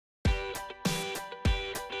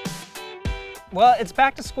Well, it's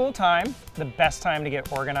back to school time, the best time to get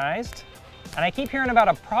organized. And I keep hearing about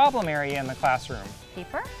a problem area in the classroom.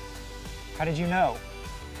 Paper? How did you know?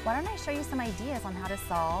 Why don't I show you some ideas on how to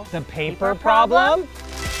solve the paper problem?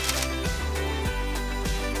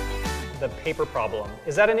 The paper problem.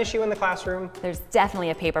 Is that an issue in the classroom? There's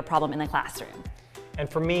definitely a paper problem in the classroom. And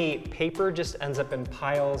for me, paper just ends up in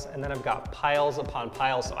piles, and then I've got piles upon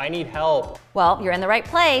piles, so I need help. Well, you're in the right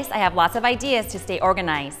place. I have lots of ideas to stay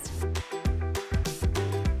organized.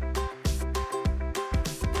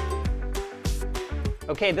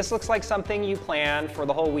 Okay, this looks like something you planned for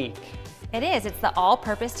the whole week. It is. It's the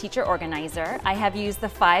all-purpose teacher organizer. I have used the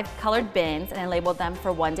 5 colored bins and I labeled them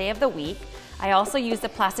for one day of the week. I also use the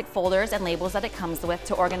plastic folders and labels that it comes with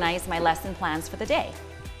to organize my lesson plans for the day.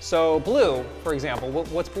 So blue, for example,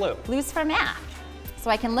 what's blue? Blue's for math. So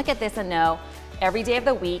I can look at this and know every day of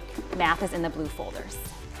the week, math is in the blue folders.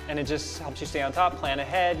 And it just helps you stay on top, plan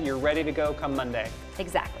ahead, you're ready to go come Monday.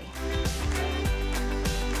 Exactly.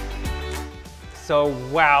 So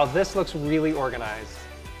wow, this looks really organized.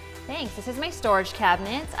 Thanks. This is my storage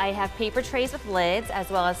cabinet. I have paper trays with lids as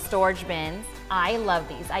well as storage bins. I love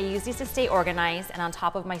these. I use these to stay organized and on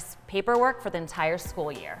top of my paperwork for the entire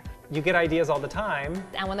school year. You get ideas all the time.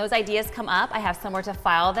 And when those ideas come up, I have somewhere to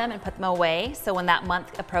file them and put them away. So when that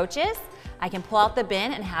month approaches, I can pull out the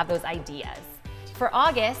bin and have those ideas. For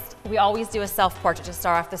August, we always do a self-portrait to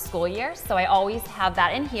start off the school year. So I always have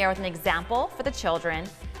that in here with an example for the children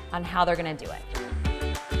on how they're gonna do it.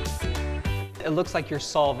 It looks like you're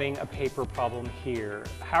solving a paper problem here.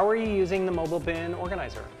 How are you using the mobile bin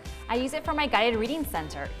organizer? I use it for my guided reading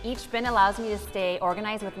center. Each bin allows me to stay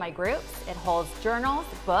organized with my groups. It holds journals,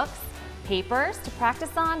 books, papers to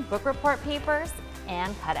practice on, book report papers,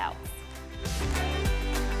 and cutouts.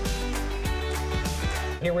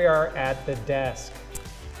 Here we are at the desk.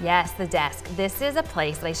 Yes, the desk. This is a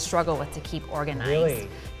place that I struggle with to keep organized. Really?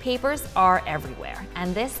 Papers are everywhere,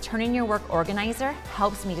 and this Turn In Your Work organizer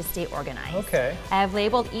helps me to stay organized. Okay. I have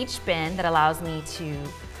labeled each bin that allows me to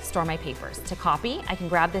store my papers. To copy, I can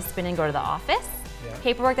grab this bin and go to the office. Yeah.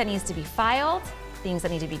 Paperwork that needs to be filed, things that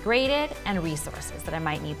need to be graded, and resources that I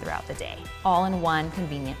might need throughout the day, all in one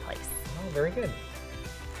convenient place. Oh, very good.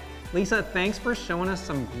 Lisa, thanks for showing us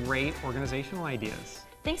some great organizational ideas.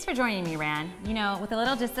 Thanks for joining me, Ran. You know, with a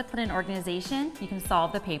little discipline and organization, you can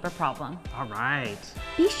solve the paper problem. All right.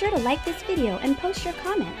 Be sure to like this video and post your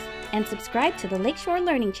comments, and subscribe to the Lakeshore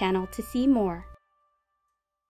Learning channel to see more.